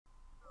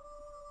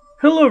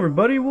Hello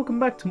everybody, welcome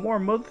back to more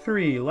Mode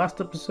 3. Last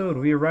episode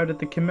we arrived at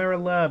the Chimera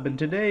lab and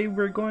today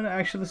we're going to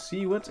actually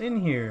see what's in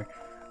here.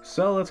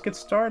 So let's get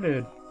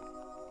started.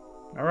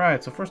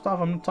 Alright, so first off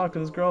I'm going to talk to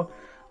this girl.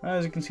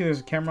 As you can see there's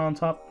a camera on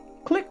top.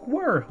 Click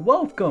where?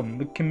 Welcome!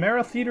 The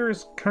Chimera Theater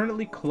is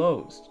currently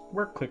closed.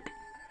 Work click.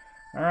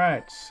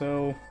 Alright,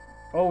 so...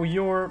 Oh,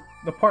 you're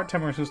the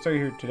part-timers who started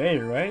here today,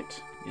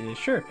 right? Yeah,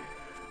 sure.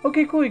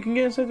 Okay, cool, you can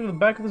get inside through the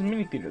back of this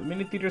mini theater. The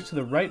mini theater is to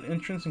the right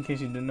entrance in case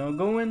you didn't know.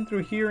 Go in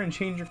through here and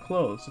change your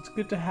clothes. It's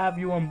good to have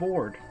you on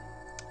board.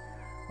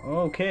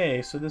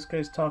 Okay, so this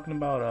guy's talking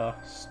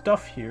about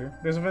stuff here.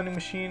 There's a vending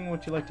machine.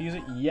 Would you like to use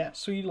it?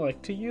 Yes, we'd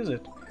like to use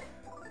it.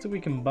 What's what we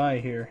can buy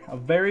here? A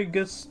very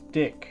good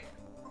stick.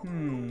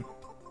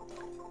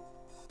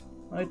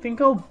 I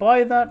think I'll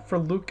buy that for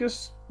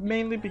Lucas,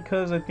 mainly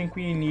because I think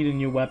we need a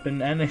new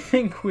weapon, and I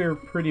think we're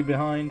pretty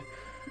behind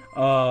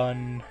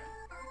on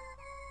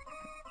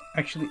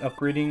actually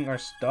upgrading our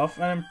stuff.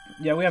 And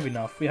yeah, we have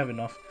enough.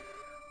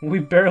 We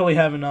barely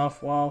have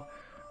enough. Wow.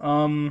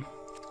 I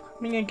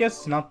mean, I guess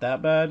it's not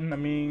that bad. I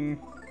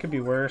mean, could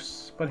be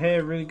worse. But hey,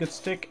 a really good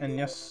stick, and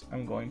yes,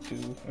 I'm going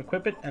to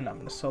equip it, and I'm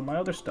going to sell my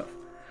other stuff.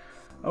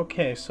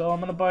 Okay, so I'm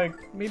going to buy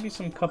maybe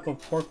some cup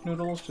of pork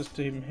noodles just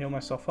to heal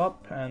myself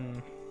up,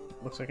 and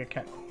looks like I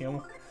can't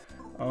heal.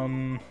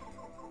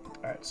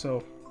 Alright,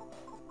 so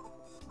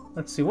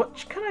let's see, what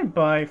can I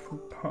buy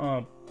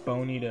for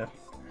Boney to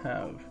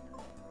have?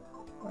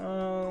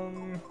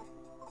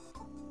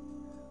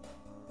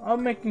 I'll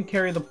make him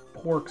carry the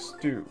pork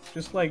stew.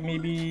 Just like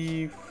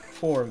maybe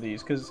 4 of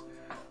these, because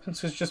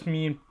since it's just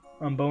me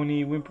and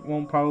Boney, we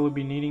won't probably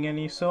be needing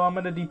any. So I'm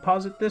gonna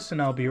deposit this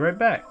and I'll be right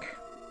back.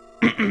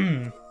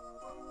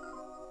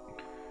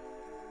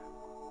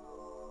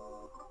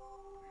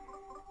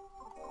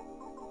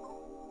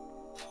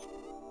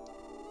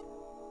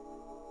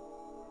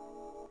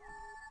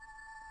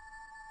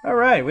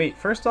 Alright, wait,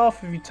 first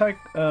off, if you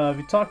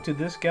talk to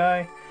this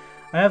guy,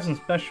 I have some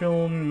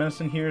special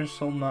medicine here,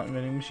 sold not in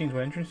vending machines.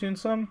 We're interested in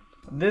some.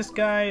 This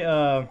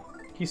guy,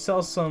 he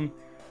sells some,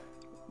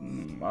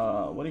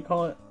 what do you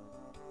call it?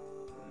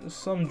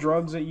 Some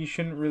drugs that you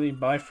shouldn't really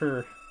buy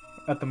for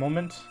at the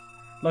moment.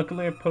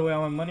 Luckily, I put away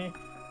all my money,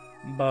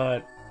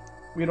 but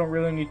we don't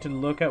really need to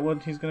look at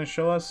what he's going to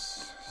show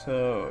us.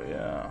 So,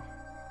 yeah.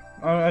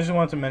 I just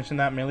wanted to mention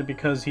that mainly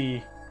because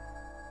he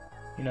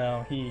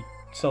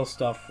sells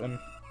stuff, and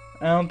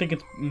I don't think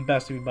it's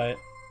best if we buy it.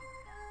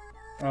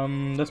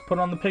 Let's put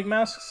on the pig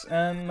masks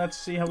and let's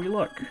see how we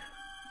look.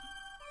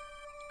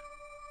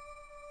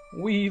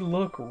 We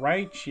look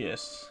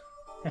righteous.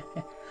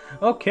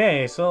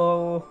 Okay,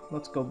 so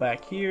let's go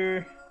back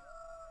here.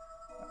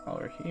 While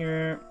we're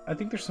here, I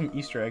think there's some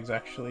Easter eggs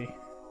actually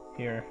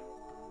here.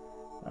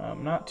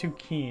 Not too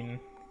keen.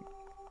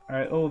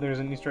 Alright, oh, there's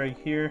an Easter egg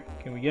here.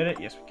 Can we get it?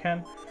 Yes, we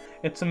can.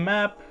 It's a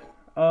map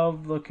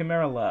of the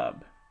Chimera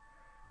lab.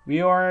 We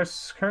are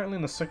currently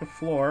on the 2nd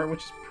floor,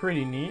 which is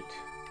pretty neat.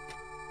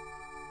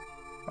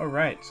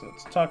 Alright, so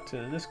let's talk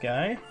to this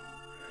guy.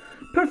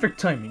 Perfect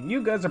timing.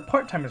 You guys are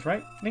part-timers,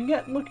 right? And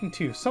yet, looking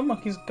too. Some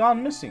monkey's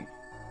gone missing.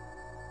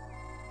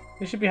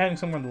 They should be hiding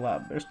somewhere in the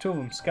lab. There's 2 of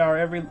them. Scour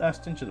every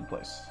last inch of the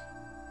place.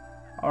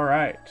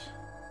 Alright.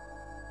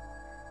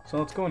 So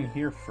let's go in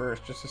here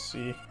first, just to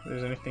see if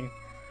there's anything.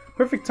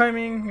 Perfect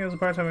timing. He has a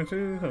part-timer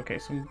too. Okay,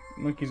 some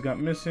monkeys got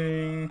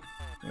missing.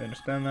 I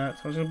understand that.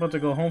 So I was about to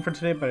go home for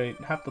today, but I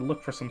have to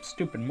look for some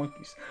stupid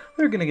monkeys.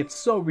 They're gonna get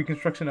so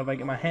reconstruction if I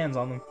get my hands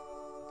on them.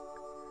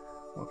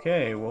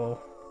 Okay,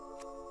 well,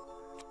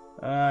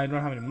 I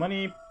don't have any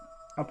money.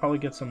 I'll probably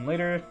get some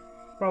later.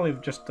 Probably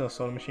just a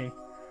soda machine.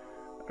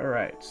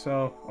 Alright,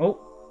 so... Oh!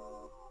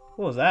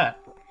 What was that?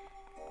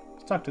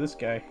 Let's talk to this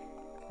guy.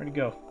 Where'd he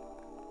go?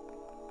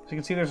 So you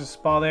can see there's a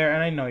spa there,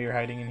 and I know you're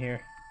hiding in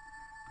here.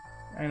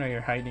 I know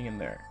you're hiding in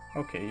there.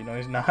 Okay, you know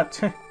he's not.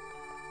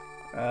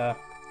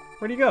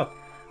 Where'd he go?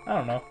 I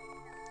don't know.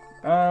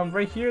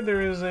 Right here there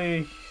is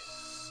a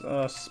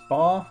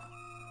spa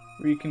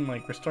where you can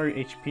like restore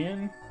your HP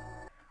in.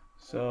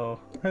 So,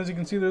 as you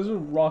can see, there's a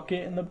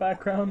rocket in the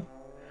background.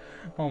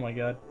 Oh my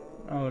god.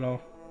 Oh no.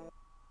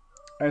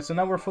 Alright, so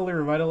now we're fully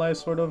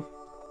revitalized, sort of.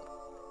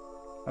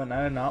 And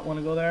I did not want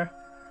to go there.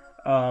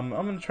 I'm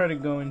going to try to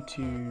go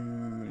into...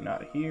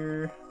 not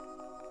here.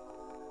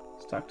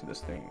 Let's talk to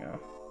this thing.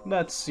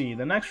 Let's see.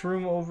 The next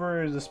room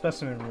over is the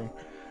specimen room.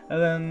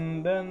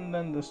 And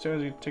then the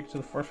stairs you take to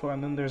the 4th floor,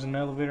 and then there's an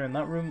elevator in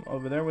that room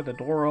over there with the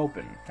door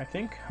open. I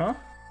think, huh?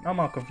 I'm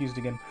all confused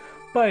again.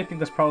 But I think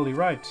that's probably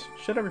right.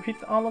 Should I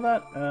repeat all of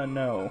that?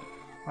 No.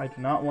 I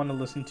do not want to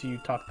listen to you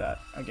talk that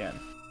again.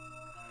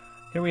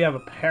 Here we have a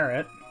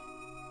parrot.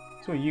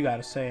 That's what you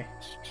gotta say.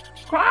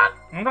 Squad,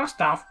 no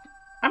stuff.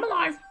 I'm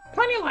alive.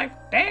 Plenty alive.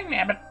 Dang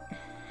nabbit.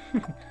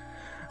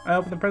 I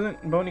opened the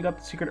present. Boney got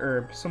the secret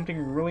herb. Something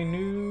really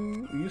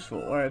new,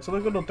 useful. Alright, so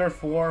let's go to the 3rd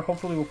floor.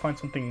 Hopefully we'll find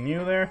something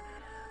new there.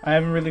 I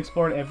haven't really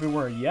explored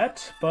everywhere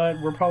yet, but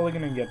we're probably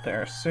gonna get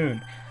there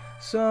soon.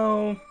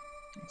 So...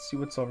 let's see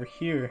what's over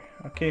here.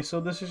 Okay,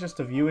 so this is just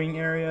a viewing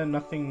area.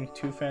 Nothing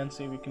too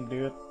fancy we can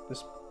do at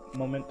this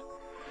moment.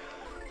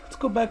 Let's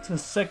go back to the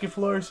second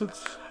floor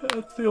since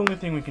that's the only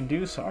thing we can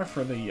do. Sorry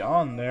for the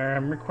yawn there.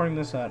 I'm recording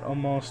this at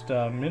almost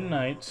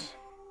midnight.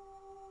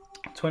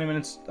 20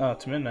 minutes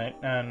to midnight,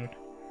 and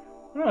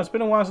I don't know, it's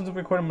been a while since I've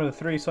recorded number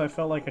 3, so I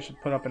felt like I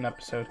should put up an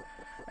episode.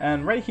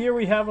 And right here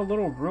we have a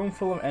little room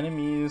full of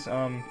enemies.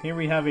 Here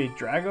we have a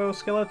Drago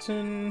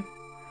skeleton,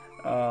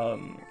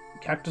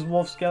 Cactus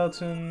Wolf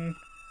skeleton,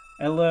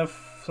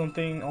 Elef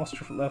something,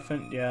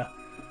 Australephant, yeah.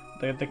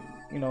 The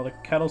the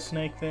kettle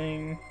snake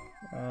thing,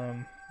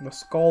 the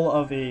skull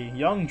of a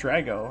young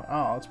Drago.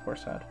 Oh, that's poor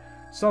sad.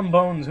 Some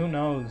bones, who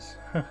knows?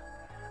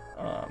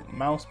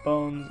 Mouse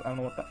bones, I don't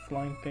know what that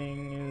flying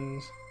thing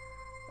is.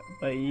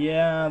 But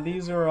yeah,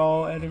 these are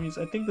all enemies.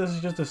 I think this is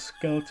just a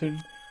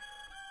skeleton.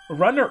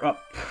 Runner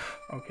up.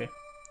 Okay.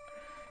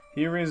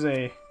 Here is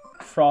a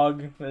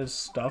frog that is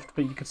stuffed,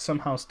 but you could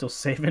somehow still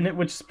save in it,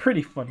 which is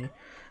pretty funny, in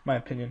my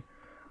opinion.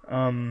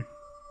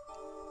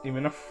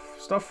 Even a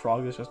stuffed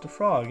frog is just a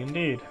frog,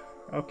 indeed.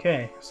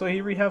 Okay, so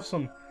here we have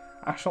some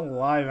actual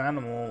live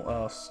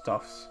animal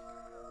stuffs.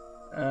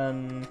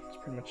 And that's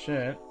pretty much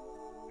it.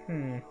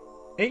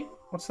 Hey,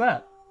 what's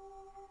that?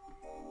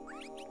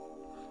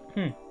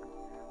 I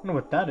wonder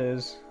what that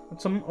is.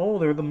 It's some. Oh,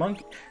 they're the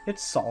monkey.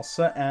 It's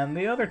Salsa and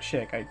the other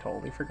chick. I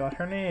totally forgot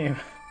her name.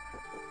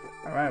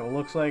 Alright, well,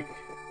 looks like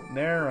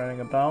they're running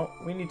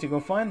about. We need to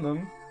go find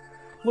them.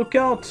 Look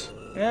out!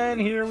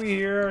 And here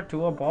we are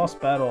to a boss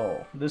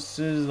battle. This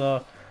is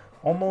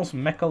almost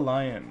Mecha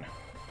Lion.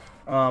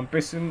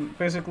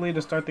 Basically,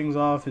 to start things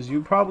off, is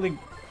you probably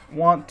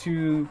want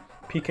to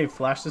PK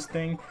flash this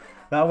thing.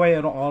 That way,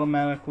 it'll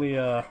automatically,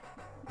 it'll.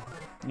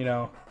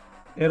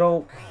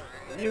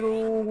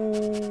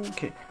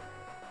 Okay.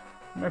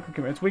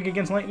 It's weak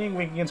against lightning,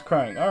 weak against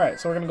crying. Alright,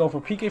 so we're gonna go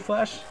for PK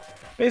Flash.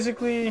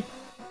 Basically,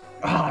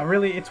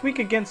 really, it's weak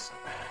against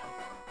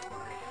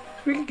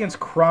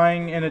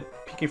crying, and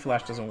PK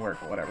Flash doesn't work,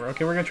 whatever.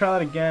 Okay, we're gonna try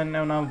that again.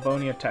 Now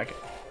Boney attack it.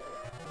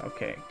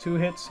 Okay, 2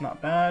 hits,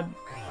 not bad.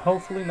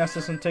 Hopefully, Ness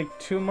doesn't take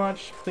too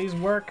much. Please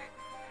work.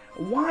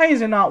 Why is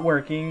it not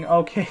working?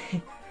 Okay,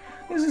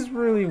 this is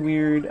really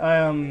weird.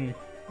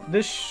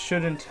 This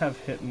shouldn't have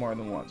hit more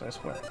than once, I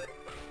swear.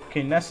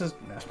 Okay,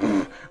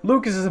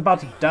 Lucas is about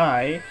to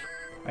die,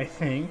 I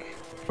think.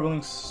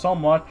 Struggling so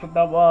much with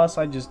that boss,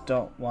 I just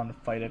don't want to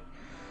fight it.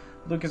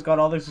 Lucas got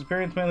all this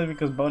experience mainly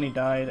because Boney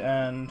died,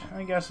 and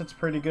I guess it's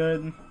pretty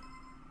good.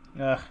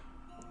 I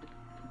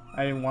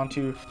didn't want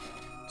to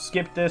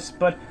skip this,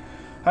 but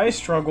I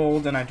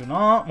struggled, and I do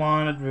not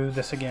want to do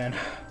this again.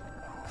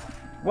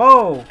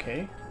 Whoa,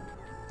 okay.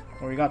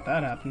 Well, we got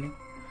that happening.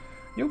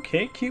 You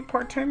okay, cute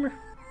part-timer?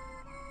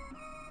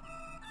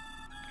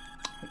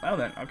 Well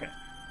then, okay.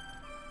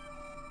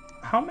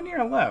 How many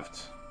are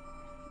left?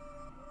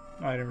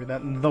 Oh, I didn't read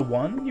that. The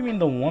one? You mean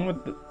the one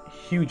with the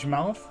huge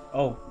mouth?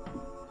 Oh.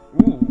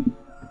 Ooh.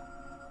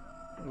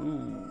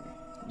 Ooh.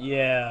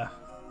 Yeah.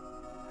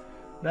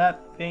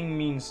 That thing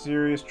means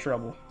serious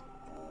trouble.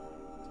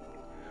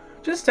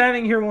 Just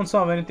standing here won't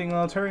solve anything.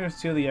 Let's hurry and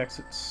steal the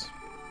exits.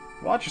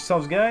 Watch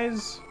yourselves,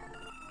 guys.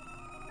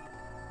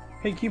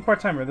 Hey, cute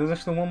part-timer. There's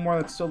actually one more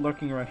that's still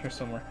lurking around here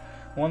somewhere.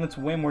 One that's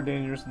way more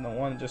dangerous than the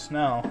one just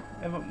now.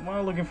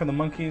 While looking for the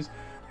monkeys,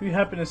 if you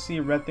happen to see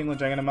a red thing with a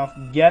gigantic mouth,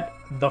 get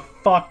the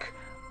fuck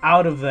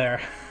out of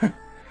there.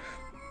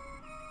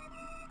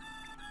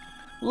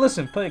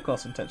 Listen, pay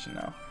close attention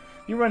now.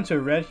 If you run into a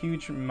red,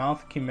 huge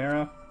mouth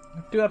Chimera,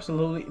 do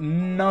absolutely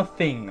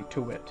nothing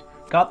to it.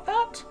 Got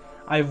that?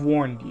 I've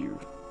warned you.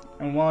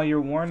 And while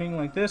you're warning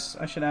like this,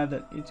 I should add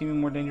that it's even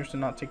more dangerous to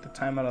not take the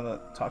time out of the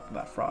talk to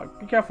that frog.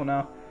 Be careful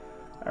now.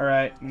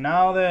 Alright,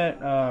 now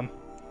that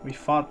we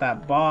fought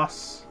that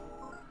boss,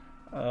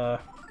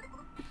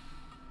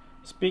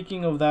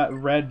 speaking of that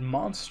red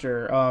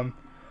monster,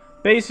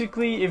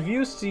 basically, if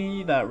you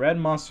see that red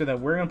monster that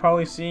we're gonna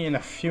probably see in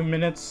a few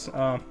minutes,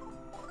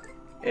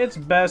 it's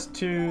best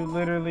to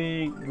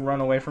literally run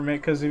away from it,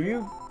 because if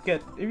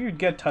you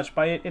get touched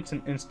by it, it's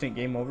an instant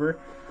game over.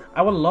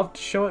 I would love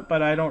to show it,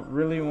 but I don't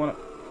really want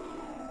to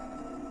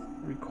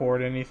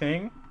record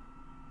anything.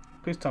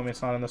 Please tell me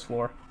it's not on this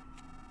floor.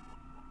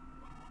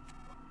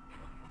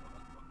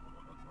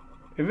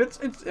 If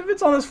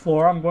it's on this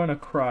floor, I'm going to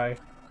cry.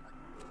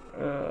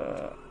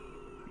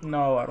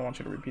 No, I don't want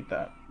you to repeat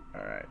that.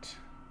 Alright.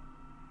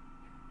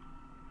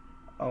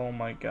 Oh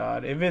my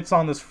god. If it's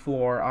on this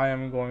floor, I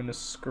am going to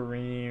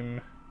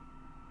scream.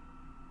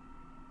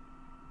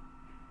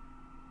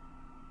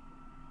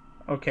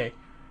 Okay.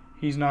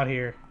 He's not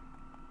here.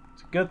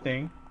 It's a good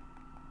thing.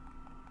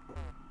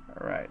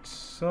 Alright,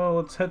 so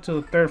let's head to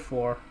the 3rd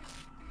floor.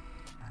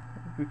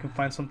 If we can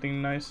find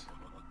something nice.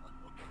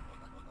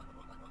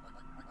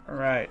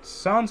 Alright,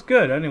 sounds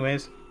good.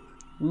 Anyways,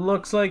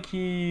 looks like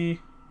he's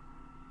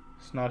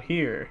not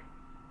here.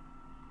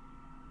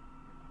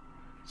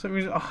 Some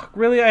reason,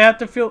 really? I have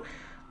to feel.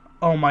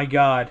 Oh my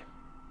god,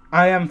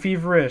 I am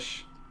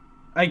feverish.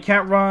 I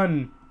can't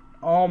run.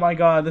 Oh my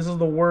god, this is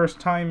the worst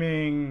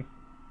timing.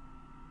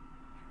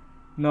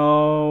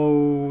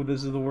 No,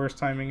 this is the worst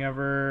timing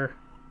ever.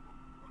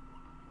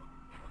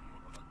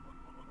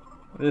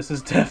 This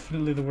is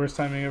definitely the worst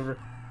timing ever.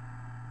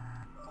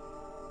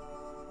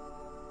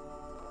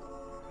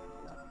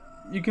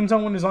 You can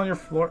tell when he's on your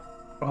floor.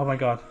 Oh my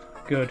god,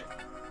 good.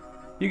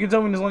 You can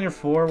tell when he's on your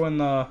floor when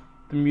the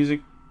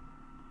music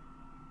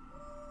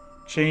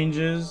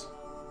changes.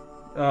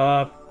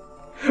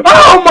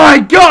 Oh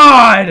my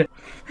god!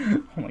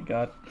 Oh my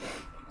god.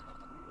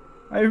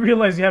 I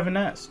realize you haven't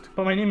asked,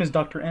 but my name is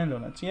Dr.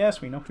 Andonuts.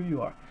 Yes, we know who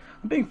you are.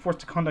 I'm being forced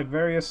to conduct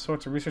various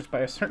sorts of research by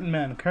a certain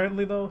man.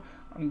 Currently, though,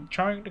 I'm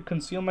trying to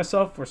conceal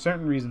myself for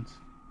certain reasons.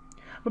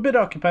 I'm a bit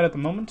occupied at the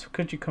moment.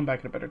 Could you come back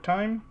at a better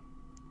time?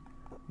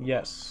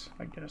 Yes,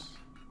 I guess.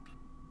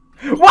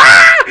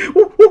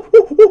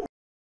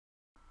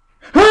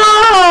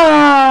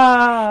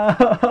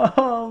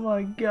 Oh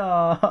my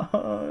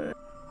god.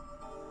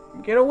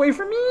 Get away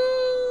from me!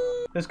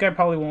 This guy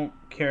probably won't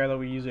care that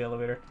we use the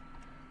elevator.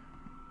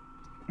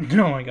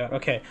 Oh my god,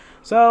 okay.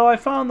 So I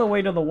found the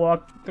way to the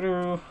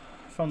walkthrough.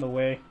 Found the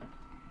way.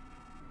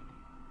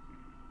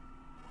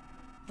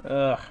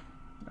 Ugh.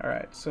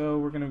 Alright, so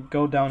we're gonna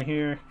go down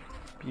here.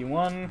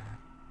 P1.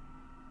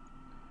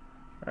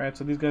 Alright,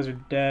 so these guys are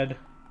dead.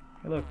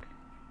 Hey, look.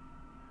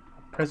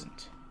 A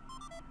present.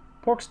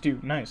 Pork stew.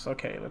 Nice.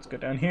 Okay, let's go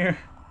down here.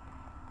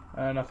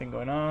 Nothing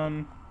going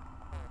on.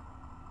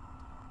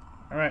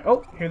 Alright.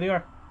 Oh, here they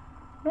are.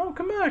 No,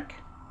 come back.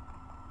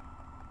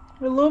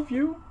 I love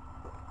you.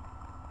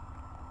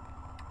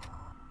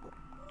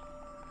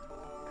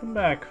 Come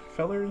back,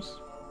 fellers.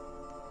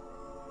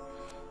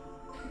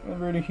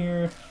 Over to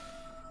here.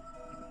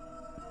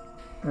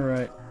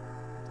 Alright.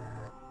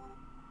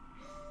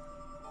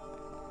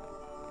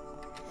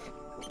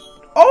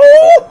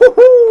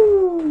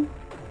 Oh!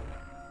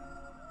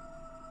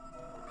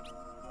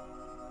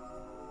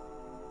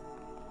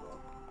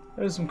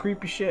 That is some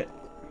creepy shit.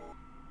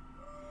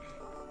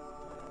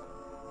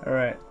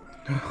 Alright.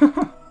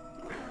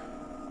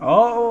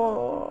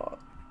 Oh!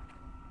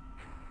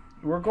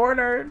 We're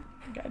cornered!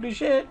 Gotta do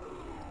shit!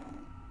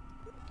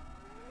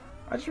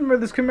 I just remember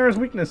this Chimera's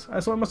weakness. I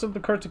saw I must have the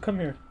courage to come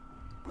here.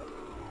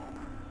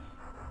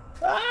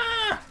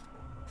 Ah!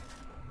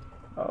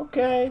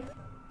 Okay.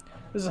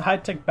 This is a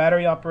high-tech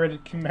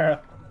battery-operated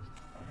Chimera.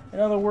 In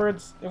other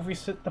words, if we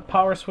set the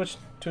power switch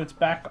to its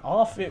back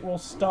off, it will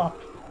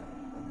stop.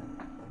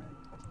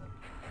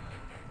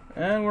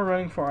 And we're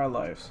running for our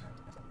lives.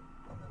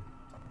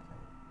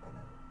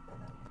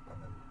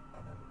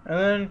 And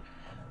then,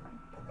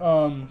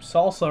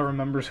 Salsa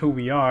remembers who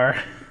we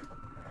are.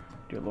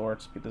 Dear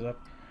Lord, speed this up.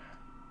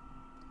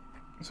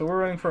 So we're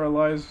running for our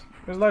lives.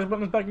 There's a large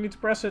button in the back, you need to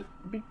press it.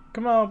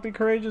 Come on, be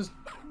courageous.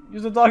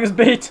 Use the dog as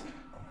bait.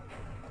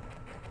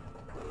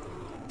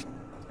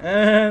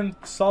 And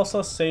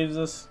Salsa saves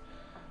us.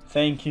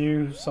 Thank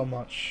you so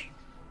much.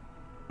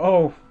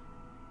 Oh.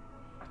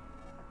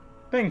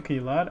 Thank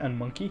you, lad and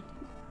monkey.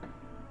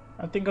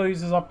 I think I'll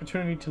use this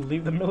opportunity to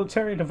leave the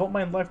military and devote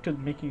my life to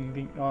making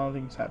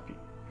things happy.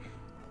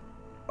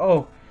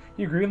 Oh,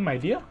 you agree with my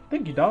idea?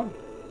 Thank you, dog.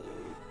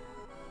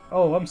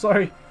 Oh, I'm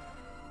sorry.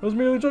 I was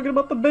merely joking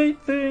about the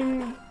bait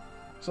thing.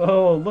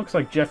 So, looks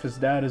like Jeff's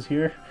dad is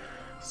here.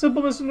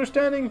 Simple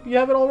misunderstanding. You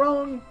have it all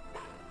wrong.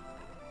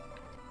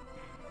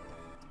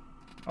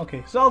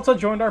 Okay, Salsa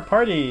joined our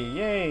party.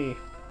 Yay.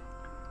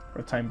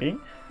 For the time being.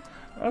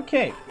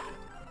 Okay.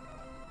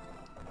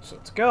 So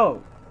let's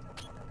go.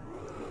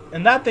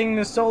 And that thing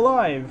is still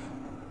alive.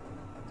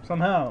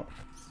 Somehow.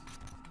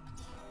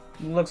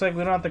 Looks like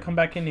we don't have to come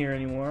back in here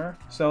anymore.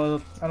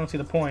 So I don't see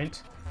the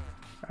point.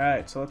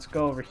 Alright, so let's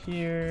go over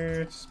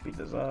here. Speed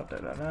this up. Da,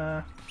 da,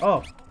 da.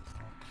 Oh.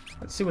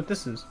 Let's see what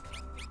this is.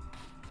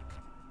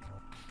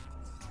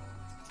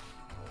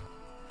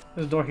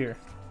 There's a door here.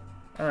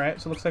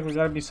 Alright, so it looks like we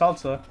gotta be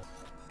Salsa.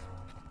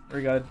 Or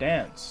we gotta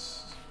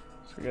dance.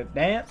 So we gotta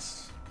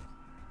dance.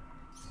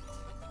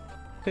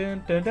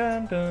 Dun dun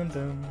dun dun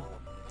dun.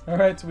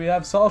 Alright, so we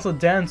have Salsa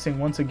dancing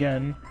once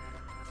again.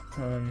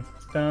 Dun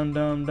dun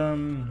dun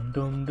dun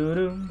dun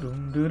dun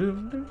dun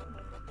dun dun.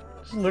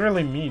 This is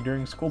literally me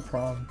during school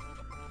prom.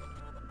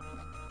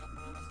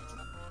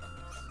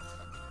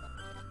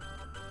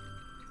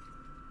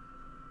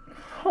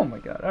 Oh my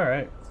god,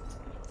 alright.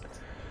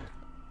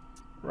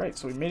 Right,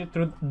 so we made it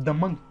through the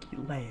monkey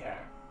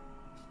lair.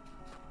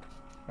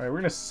 Alright, we're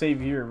gonna save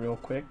here real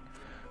quick.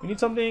 We need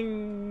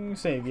something...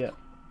 Save, yeah.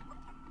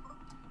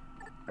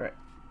 Alright.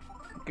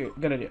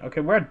 Good idea. Okay,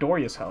 we're at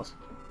Doria's house.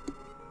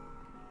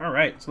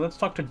 Alright, so let's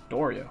talk to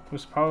Doria,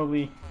 who's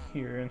probably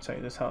here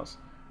inside this house.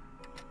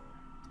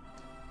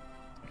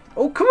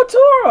 Oh,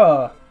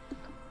 Kumatora!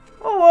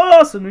 Oh,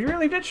 awesome! You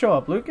really did show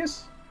up,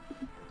 Lucas.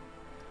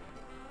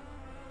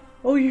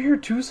 Oh, you're here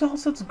too,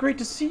 Salsa? It's great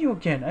to see you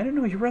again. I didn't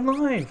know you were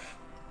alive.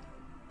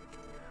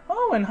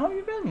 Oh, and how have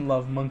you been,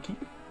 love monkey?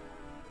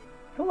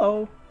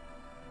 Hello.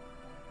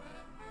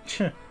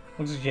 Looks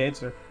like she hates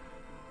her.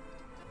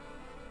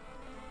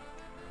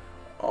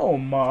 Oh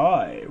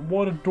my,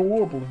 what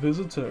adorable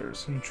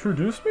visitors.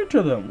 Introduce me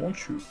to them,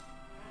 won't you?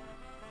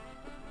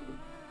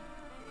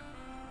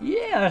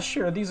 Yeah,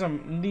 sure, these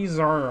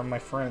are my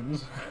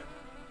friends.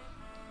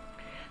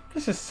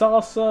 This is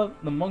Salsa,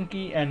 the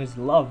monkey, and his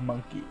love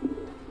monkey.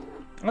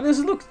 And this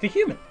is Luke, the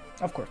human,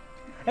 of course.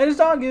 And his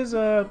dog is,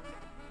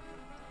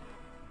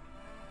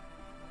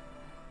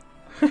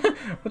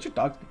 What's your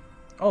dog?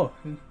 Oh,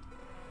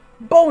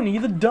 Boney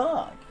the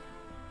dog.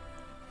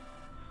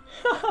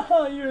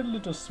 You're a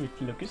little sweet,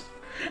 Lucas.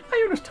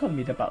 I always told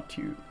me about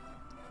you.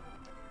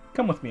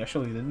 Come with me, I'll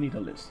show you the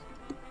needle is.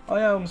 Oh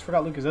yeah, I almost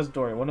forgot Lucas. That's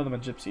Dory, one of them are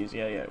gypsies.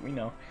 Yeah, we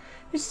know.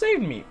 You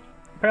saved me.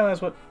 Apparently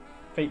that's what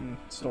fate in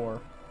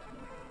store.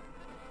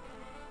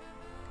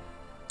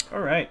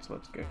 Alright, so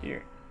let's go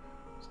here.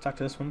 Let's talk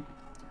to this one.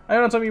 I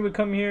don't know, told me you would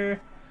come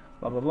here.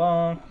 Blah, blah,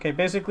 blah. Okay,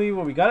 basically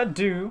what we gotta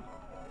do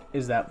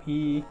is that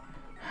we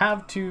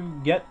have to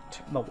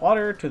get the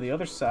water to the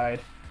other side.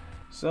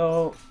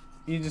 So,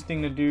 easiest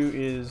thing to do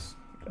is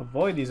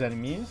avoid these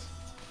enemies.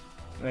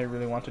 I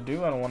really want to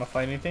do. I don't want to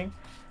fight anything.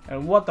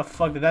 And what the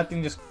fuck, did that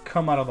thing just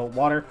come out of the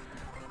water?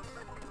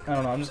 I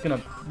don't know, I'm just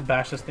gonna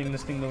bash this thing.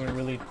 This thing doesn't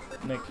really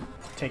like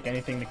take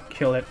anything to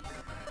kill it.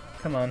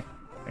 Come on.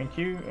 Thank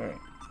you. Alright.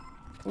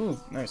 Ooh,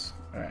 nice.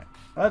 Alright.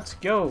 Let's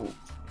go.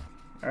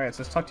 Alright,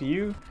 so let's talk to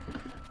you.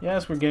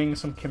 Yes, we're getting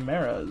some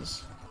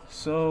chimeras.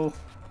 So,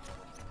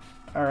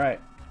 alright.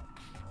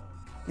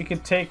 We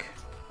could take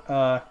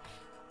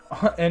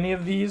any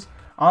of these.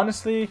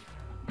 Honestly,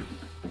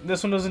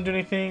 this one doesn't do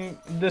anything.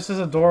 This is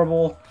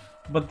adorable,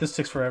 but this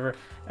takes forever.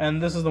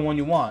 And this is the one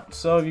you want.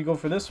 So if you go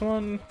for this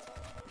one,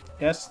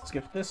 yes,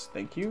 skip this.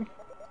 Thank you.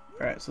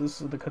 Alright, so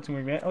this is the cutscene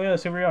we're getting. Oh yeah,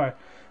 here we are.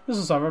 This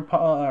is our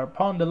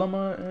pond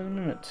dilemma in a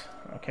minute.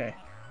 Okay.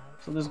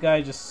 So this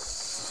guy just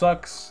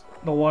sucks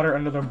the water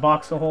under their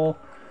box hole.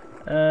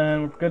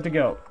 And we're good to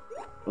go.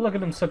 Look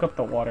at him suck up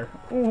the water.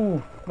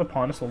 Ooh, the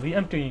pond is slowly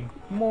emptying.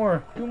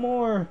 More, do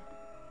more.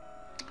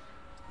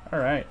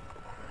 Alright.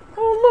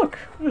 Oh look,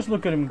 just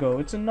look at him go.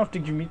 It's enough to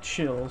give me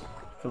chills.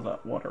 Fill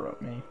that water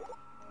up, me.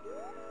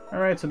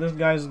 Alright, so this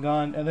guy's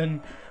gone, and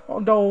then, oh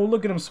no,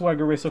 look at him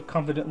swagger away so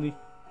confidently.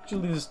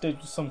 Just leave the stage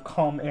with some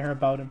calm air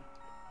about him.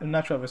 And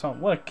natural of his own.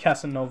 What a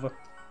Casanova.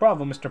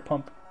 Bravo, Mr.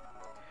 Pump.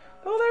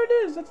 Oh, there it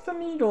is, that's the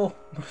needle.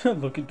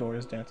 Look at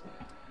Dora's dance.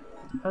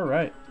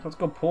 Alright, let's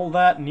go pull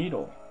that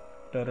needle.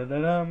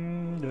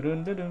 Da-da-da-dum,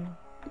 da-dum-da-dum.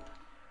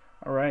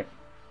 Alright.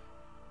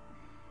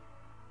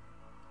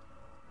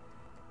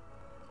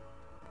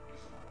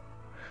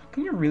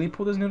 Can you really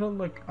pull this needle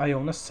like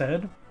Iona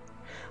said?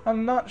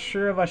 I'm not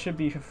sure if I should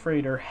be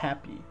afraid or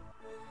happy.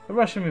 The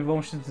rush of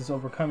emotions is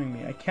overcoming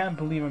me. I can't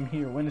believe I'm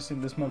here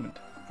witnessing this moment.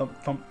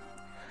 Thump, thump.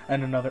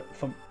 And another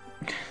thump.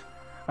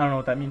 I don't know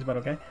what that means, but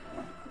okay.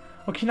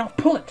 Okay, now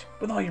pull it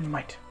with all your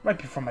might, right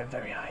before my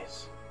very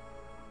eyes.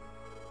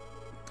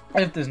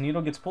 If this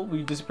needle gets pulled, will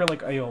you disappear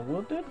like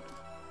Iola did?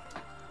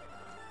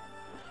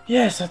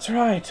 Yes, that's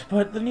right,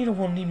 but the needle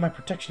won't need my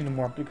protection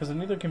anymore, because the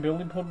needle can be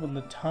only pulled when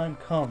the time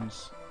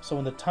comes. So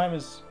when the time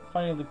is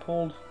finally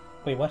pulled...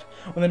 Wait, what?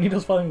 When the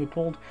needle's finally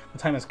pulled, the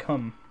time has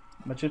come.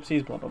 My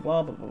gypsies, blah blah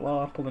blah, blah blah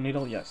blah. Pull the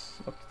needle,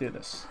 yes. Let's do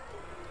this.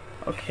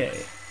 Okay.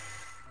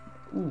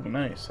 Ooh,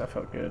 nice. That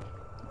felt good.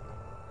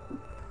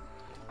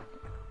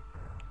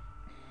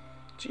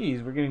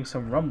 Jeez, we're getting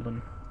some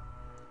rumbling.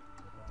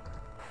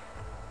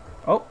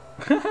 Oh!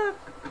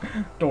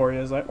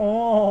 Doria's like,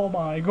 oh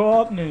my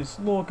goodness,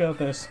 look at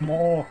the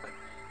smoke.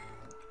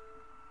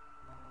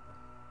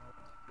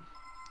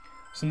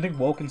 Something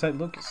woke inside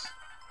Lucas.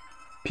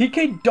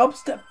 PK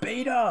Dubstep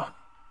Beta!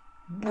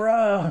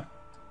 Bruh!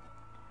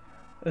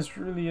 This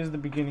really is the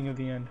beginning of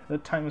the end. The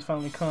time has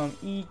finally come.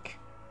 Eek!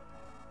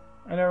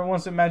 I never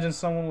once imagined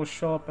someone would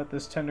show up at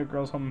this tender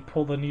girl's home and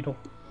pull the needle.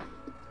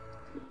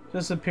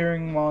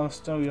 Disappearing while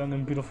still young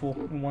and beautiful,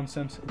 in one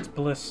sense, it's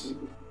bliss.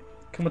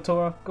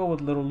 Kumatora, go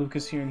with little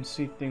Lucas here and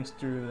see things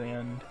through the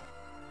end.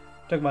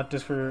 Talk about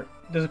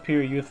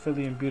disappear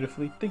youthfully and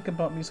beautifully. Think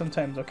about me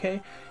sometimes,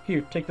 okay?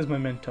 Here, take this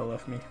memento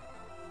of me.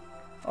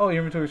 Oh,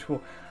 your inventory's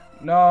full.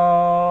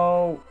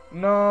 No,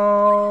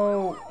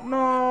 no,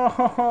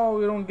 no!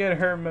 We don't get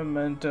her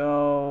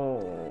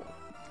memento.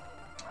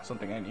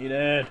 Something I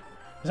needed.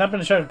 This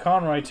happened to Sheriff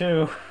Conroy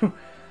too.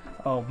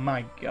 Oh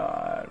my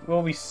god.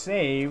 Well, we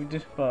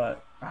saved,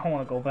 but I don't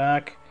want to go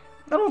back.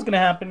 I don't know what's gonna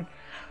happen,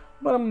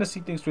 but I'm gonna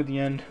see things through the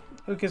end.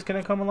 Lucas, can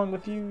I come along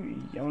with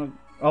you? I wanna...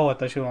 Oh, I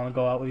thought you want to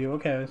go out with you.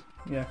 Okay,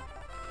 yeah.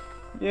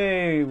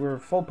 Yay, we're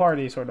full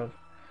party, sort of.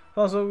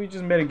 Also, we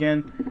just met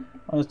again.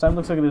 Oh, this time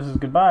looks like this is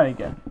goodbye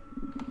again.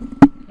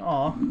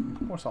 Aw,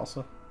 more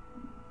salsa.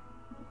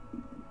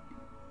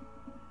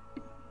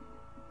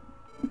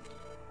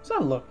 So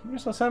look, you're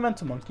so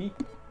sentimental, monkey.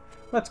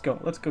 Let's go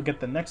get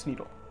the next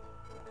needle.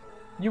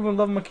 You and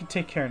Love Monkey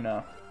take care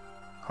now.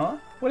 Huh?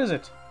 What is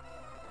it?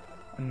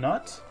 A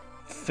nut?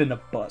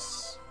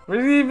 Finnabus.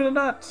 Where's even a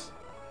nut?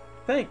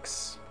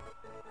 Thanks.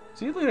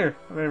 See you later,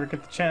 if I ever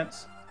get the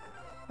chance.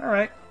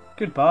 Alright,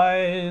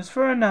 goodbyes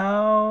for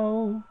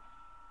now.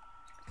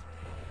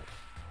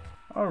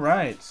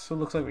 Alright, so it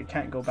looks like we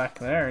can't go back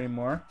there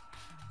anymore.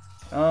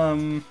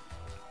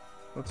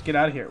 Let's get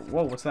out of here.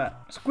 Whoa, what's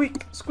that?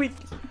 Squeak! Squeak!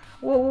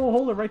 Whoa, whoa,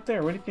 hold it right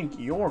there. Where do you think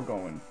you're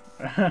going?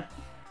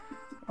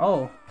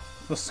 Oh,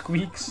 the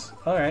squeaks.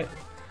 Alright.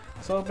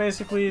 So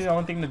basically, the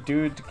only thing to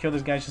do to kill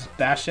this guy is just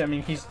bash it. I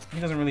mean, he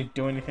doesn't really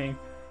do anything.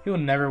 He will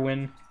never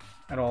win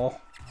at all.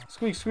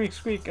 Squeak, squeak,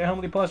 squeak. I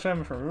humbly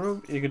apologize for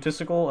rude,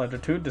 egotistical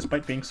attitude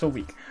despite being so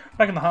weak.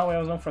 Back in the highway, I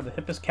was known for the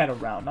hippest cat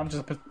around. I'm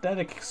just a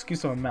pathetic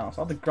excuse of a mouse.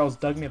 All the girls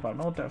dug me, but I'm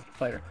no tough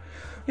fighter.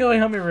 You only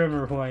help me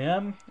remember who I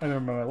am. I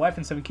remember my wife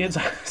and 7 kids.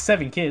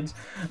 7 kids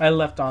I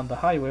left on the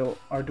highway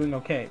are doing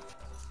okay.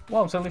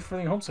 Well, I'm suddenly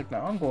feeling homesick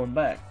now. I'm going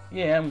back.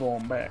 Yeah, I'm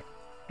going back.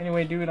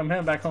 Anyway, dude, I'm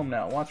heading back home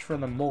now. Watch for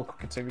the mole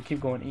crickets if we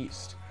keep going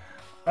east.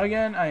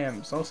 Again, I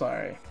am so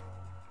sorry.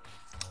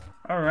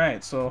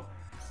 Alright, so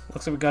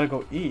looks like we gotta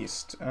go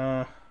east.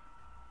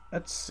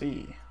 Let's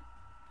see.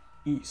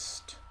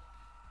 East.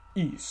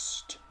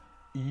 East.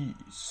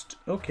 East.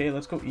 Okay,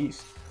 let's go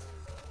east.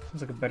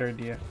 Sounds like a better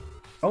idea.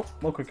 Oh,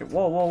 mole cricket.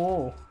 Whoa, whoa,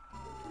 whoa.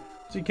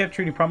 So you kept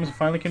treating promise and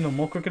finally came to the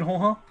mole cricket hole,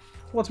 huh?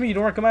 What's me? You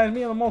don't recognize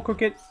me? I'm the mole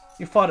cricket.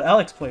 You fought at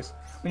Alex's place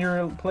when you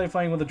were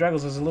fighting with the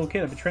Draggles as a little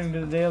kid. I've been training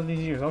to the day of these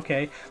years.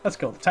 Okay, let's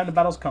go. The time to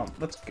battles come.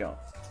 Let's go.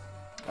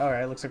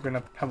 Alright, looks like we're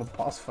gonna have a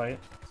boss fight,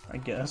 I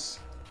guess.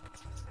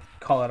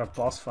 Call it a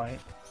boss fight.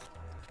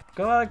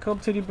 Go out,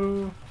 Cold Titty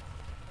Boo.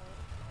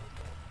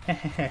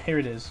 Here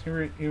it is.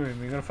 Here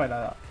we're gonna fight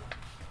that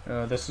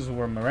out. This is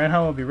where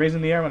Moranha will be raised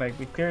in the air when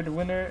we clear the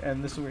winner,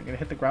 and this is where we're gonna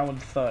hit the ground with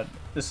a thud.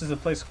 This is the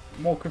place,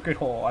 Mole Cricket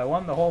Hole. I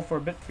won the hole for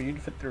a bit for you to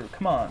fit through.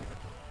 Come on.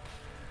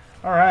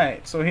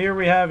 Alright, so here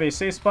we have a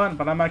safe spot,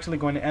 but I'm actually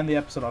going to end the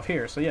episode off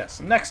here. So yes,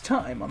 next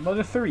time on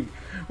Mother 3,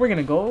 we're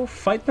gonna go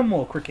fight the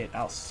Mole Cricket.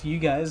 I'll see you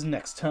guys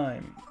next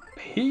time.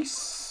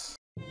 Peace!